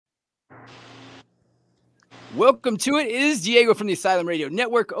Welcome to it. It is Diego from the Asylum Radio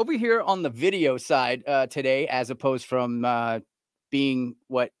Network over here on the video side today, as opposed from being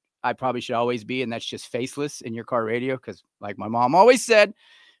what I probably should always be, and that's just faceless in your car radio. Because, like my mom always said,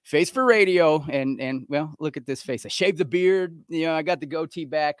 face for radio. And well, look at this face. I shaved the beard. You know, I got the goatee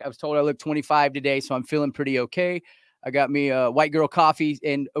back. I was told I look 25 today, so I'm feeling pretty okay. I got me a white girl coffee,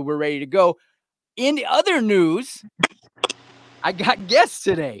 and we're ready to go. In the other news, I got guests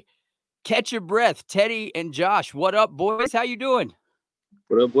today. Catch your breath, Teddy and Josh. What up, boys? How you doing?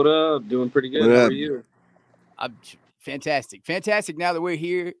 What up? What up? Doing pretty good. How are you? I'm fantastic. Fantastic. Now that we're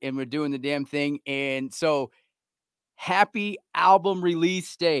here and we're doing the damn thing. And so happy album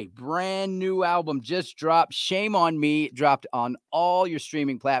release day. Brand new album just dropped. Shame on Me. It dropped on all your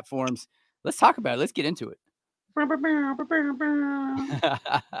streaming platforms. Let's talk about it. Let's get into it.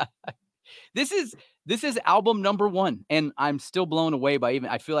 This is album number 1, and I'm still blown away by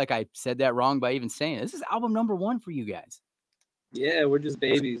I feel like I said that wrong by even saying it. This is album number 1 for you guys. Yeah, we're just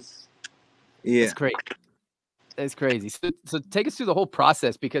babies. Yeah, it's great. That's crazy. So take us through the whole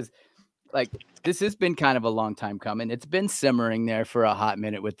process, because like this has been kind of a long time coming. It's been simmering there for a hot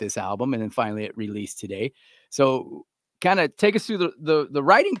minute with this album, and then finally it released today. So kind of take us through the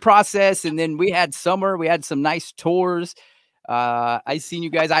writing process, and then we had summer. We had some nice tours. I seen you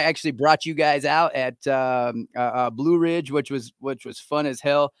guys. I actually brought you guys out at Blue Ridge, which was fun as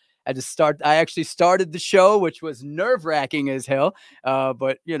hell. I actually started the show, which was nerve-wracking as hell.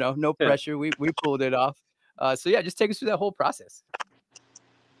 But you know, no pressure. We pulled it off. So yeah, just take us through that whole process.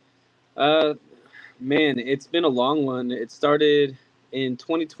 Man, it's been a long one. It started in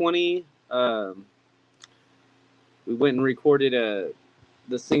 2020. We went and recorded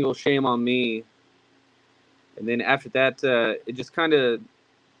the single "Shame on Me." And then after that, it just kind of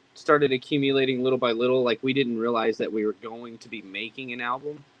started accumulating little by little. Like, we didn't realize that we were going to be making an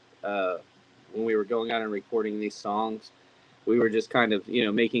album when we were going out and recording these songs. We were just kind of,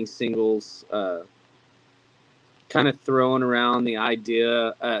 making singles, kind of throwing around the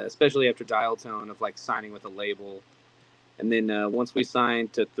idea, especially after Dial Tone, of like signing with a label. And then once we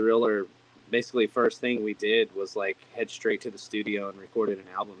signed to Thriller, basically first thing we did was like head straight to the studio and recorded an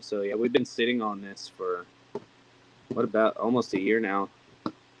album. So yeah, we've been sitting on this for what, about almost a year now?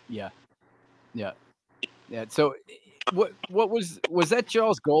 Yeah. So what was that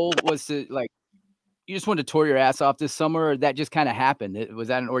y'all's goal? Was to, like, you just wanted to tour your ass off this summer, or that just kind of happened? Was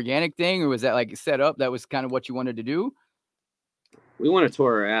that an organic thing, or was that like set up? That was kind of what you wanted to do? We want to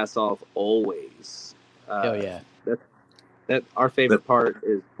tour our ass off always. Oh yeah. That our favorite part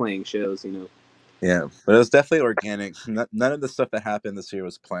is playing shows, Yeah, but it was definitely organic. None of the stuff that happened this year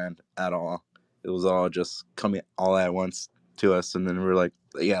was planned at all. It was all just coming all at once to us, and then we were like,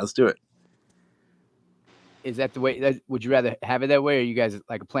 yeah, let's do it. Is that the way? Would you rather have it that way, or you guys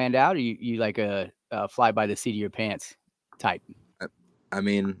like planned out, or you like a fly by the seat of your pants type? I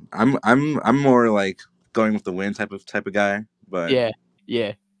mean, I'm more like going with the wind type of guy, but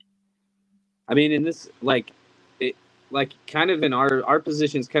yeah. I mean, in this, kind of in our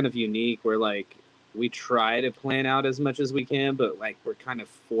position's kind of unique, where like we try to plan out as much as we can, but like we're kind of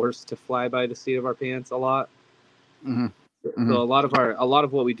forced to fly by the seat of our pants a lot. Mm-hmm. So a lot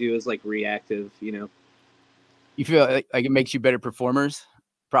of what we do is like reactive, You feel like it makes you better performers,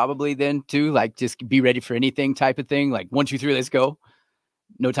 probably, then too. Like, just be ready for anything type of thing. Like 1, 2, 3, let's go.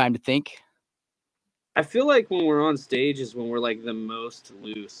 No time to think. I feel like when we're on stage is when we're like the most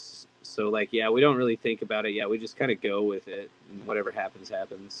loose. So like, yeah, we don't really think about it. Yeah, we just kind of go with it, and whatever happens,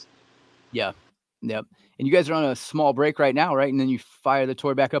 happens. Yeah. Yep. And you guys are on a small break right now, right? And then you fire the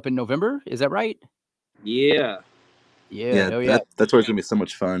tour back up in November. Is that right? Yeah. That tour's gonna be so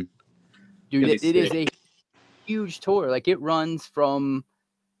much fun, dude. It is a huge tour. Like, it runs from,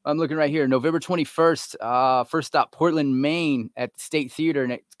 I'm looking right here, November 21st, first stop Portland, Maine at the State Theater,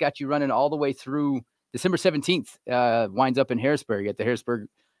 and it's got you running all the way through December 17th. Winds up in Harrisburg at the Harrisburg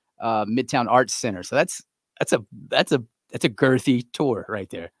Midtown Arts Center. So that's a girthy tour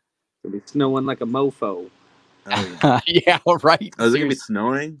right there. It'll be snowing like a mofo. Yeah, right. Oh, is it gonna be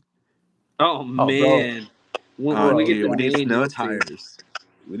snowing? Oh man. When we need snow tires.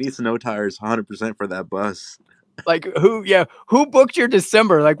 We need snow tires 100% for that bus. Like, who booked your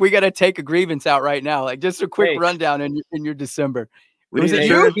December? Like, we got to take a grievance out right now. Like, just a quick rundown in your December. Was it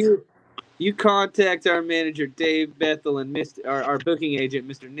you? You contact our manager, Dave Bethel, and our booking agent,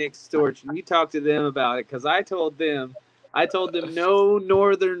 Mr. Nick Storch, and you talk to them about it, because I told them no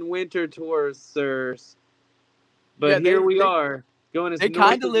northern winter tours, sirs. But here we are, going as they north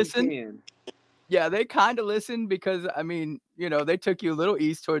kind of as we can. Yeah, they kind of listen, because I mean, they took you a little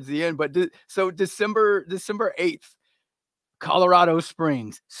east towards the end. But so December 8th, Colorado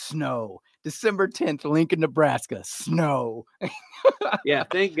Springs, snow. December 10th, Lincoln, Nebraska, snow. Yeah,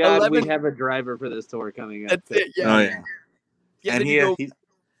 thank God 11 we have a driver for this tour coming up. That's it. Yeah. Oh yeah. Yeah, And then you he's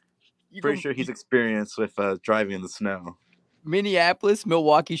go pretty sure he's experienced with driving in the snow. Minneapolis,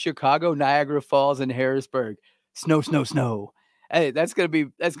 Milwaukee, Chicago, Niagara Falls, and Harrisburg. Snow, snow, snow. Hey, that's gonna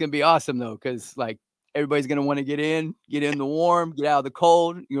be awesome though, because like everybody's gonna want to get in the warm, get out of the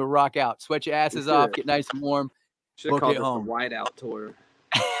cold. You'll rock out, sweat your asses off, get nice and warm. Should have book called it this home. the Whiteout Tour.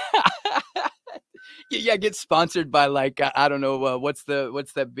 Yeah, get sponsored by like I don't know what's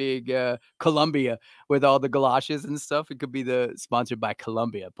that big Columbia with all the galoshes and stuff. It could be sponsored by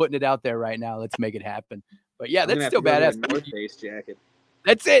Columbia. Putting it out there right now. Let's make it happen. But yeah, that's still badass. North Face jacket.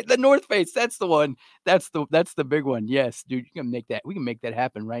 That's it. The North Face. That's the one. That's the big one. Yes, dude. You can make that. We can make that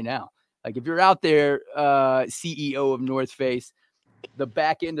happen right now. Like if you're out there, CEO of North Face, the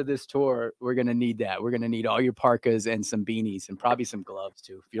back end of this tour, we're gonna need that. We're gonna need all your parkas and some beanies and probably some gloves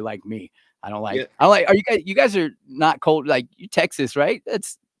too. If you're like me, I don't like. Are you guys are not cold? Like you Texas, right?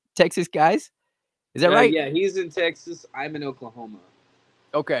 That's Texas guys. Is that right? Yeah, he's in Texas. I'm in Oklahoma.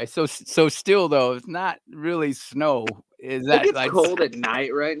 Okay, so still though, it's not really snow. Is that it gets like cold at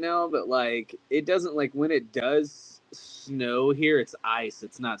night right now? But like it doesn't like when it does snow here, it's ice.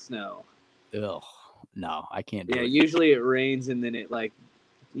 It's not snow. Ugh, no, I can't do it. Usually it rains and then it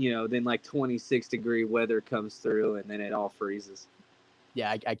then like 26-degree weather comes through and then it all freezes.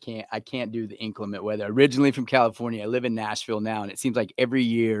 Yeah, I can't do the inclement weather. Originally from California, I live in Nashville now, and it seems like every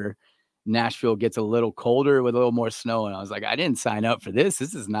year Nashville gets a little colder with a little more snow. And I was like, I didn't sign up for this.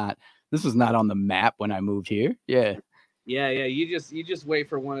 This was not on the map when I moved here. Yeah. Yeah. You just wait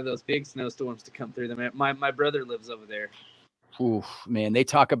for one of those big snowstorms to come through. My brother lives over there. Oof, man, they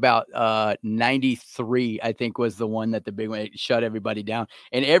talk about 93, I think was the one that the big one shut everybody down.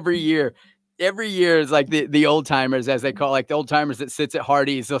 And every year is like the old timers, as they call it, like the old timers that sits at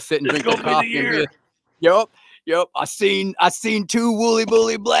Hardee's. They'll sit and drink their coffee. Yep. I seen 2 woolly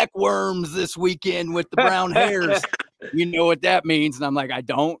bully black worms this weekend with the brown hairs. You know what that means? And I'm like, I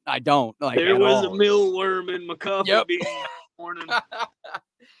don't. Like there was a mealworm in my coffee bean this morning.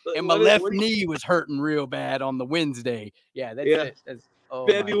 And my left knee was hurting real bad on the Wednesday. Yeah, that's it.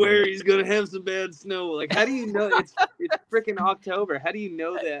 February's gonna have some bad snow. Like, how do you know it's freaking October? How do you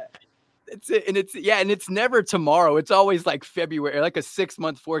know that? That's it. And it's never tomorrow. It's always like February, like a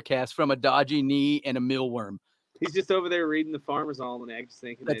 6-month forecast from a dodgy knee and a mealworm. He's just over there reading the Farmer's Almanac, just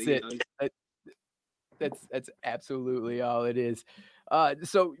thinking that's it. That's absolutely all it is.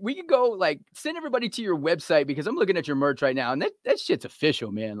 So we can go send everybody to your website because I'm looking at your merch right now and that shit's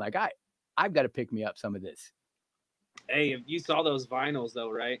official, man. Like I've got to pick me up some of this. Hey, you saw those vinyls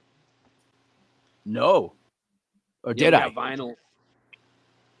though, right? No. Or did I? Vinyl.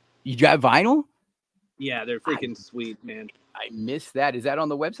 You got vinyl? Yeah, they're freaking sweet, man. I missed that. Is that on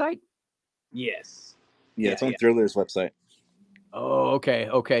the website? Yes. Yeah, it's on Thriller's website. Oh,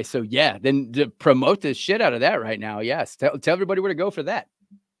 okay. So yeah, then to promote the shit out of that right now. Yes. Tell everybody where to go for that.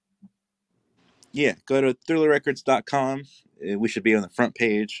 Yeah, go to thrillerrecords.com. We should be on the front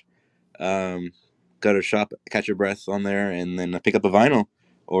page. Go to shop, Catch Your Breath on there, and then pick up a vinyl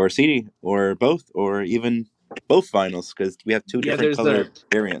or a CD or both, or even both vinyls because we have 2 different color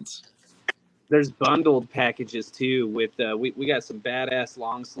variants. There's bundled packages too with we got some badass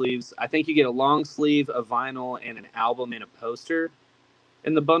long sleeves. I think you get a long sleeve, a vinyl, and an album and a poster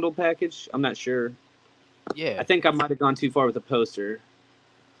in the bundled package. I'm not sure. Yeah. I think I might have gone too far with the poster.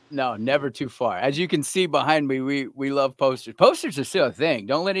 No, never too far. As you can see behind me, we love posters. Posters are still a thing.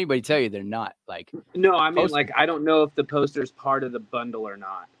 Don't let anybody tell you they're not. No, I mean I don't know if the poster is part of the bundle or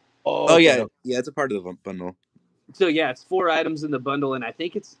not. Oh yeah, it's a part of the bundle. So yeah, it's 4 items in the bundle, and I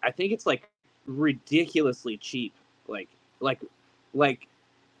think it's like ridiculously cheap, like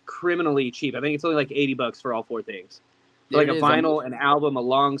criminally cheap. I think it's only like $80 for all 4 things. Like a vinyl, an album, a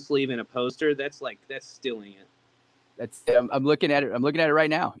long sleeve, and a poster. That's stealing it. I'm looking at it. I'm looking at it right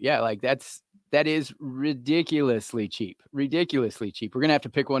now. Yeah, that is ridiculously cheap. Ridiculously cheap. We're gonna have to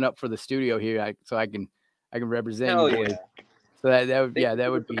pick one up for the studio here, so I can represent you boys. So that would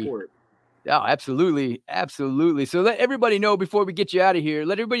be. Oh, absolutely. So let everybody know before we get you out of here.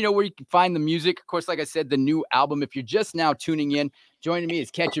 Let everybody know where you can find the music. Of course, like I said, the new album. If you're just now tuning in, joining me is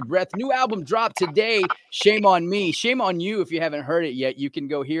Catch Your Breath. New album dropped today. Shame on me. Shame on you if you haven't heard it yet. You can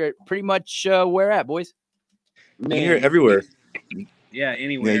go hear it pretty much where at, boys? You can hear it everywhere. Yeah,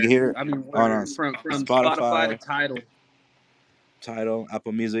 anywhere. Yeah, you can hear it on from Spotify to Tidal,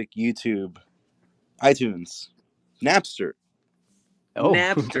 Apple Music, YouTube, iTunes, Napster. Oh,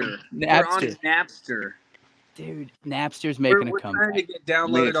 Napster. We're on Napster. Dude, Napster's making a comeback. We're trying to get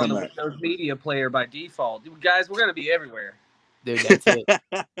downloaded on the Windows Media Player by default. Guys, we're going to be everywhere. Dude, that's it.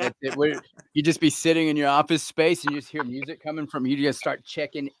 That's it. You just be sitting in your office space and you just hear music coming from you. You just start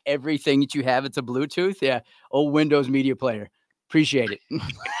checking everything that you have. It's a Bluetooth. Yeah. Old Windows media player. Appreciate it.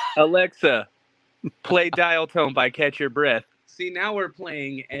 Alexa, play Dial Tone by Catch Your Breath. See, now we're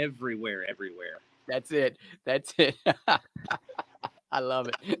playing everywhere. That's it. That's it. I love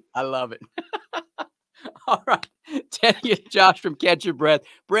it. I love it. All right. Teddy and Josh from Catch Your Breath.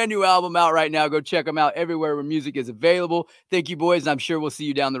 Brand new album out right now. Go check them out everywhere where music is available. Thank you, boys. And I'm sure we'll see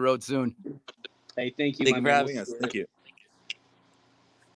you down the road soon. Hey, thank you. Thank you for having us. Thank you.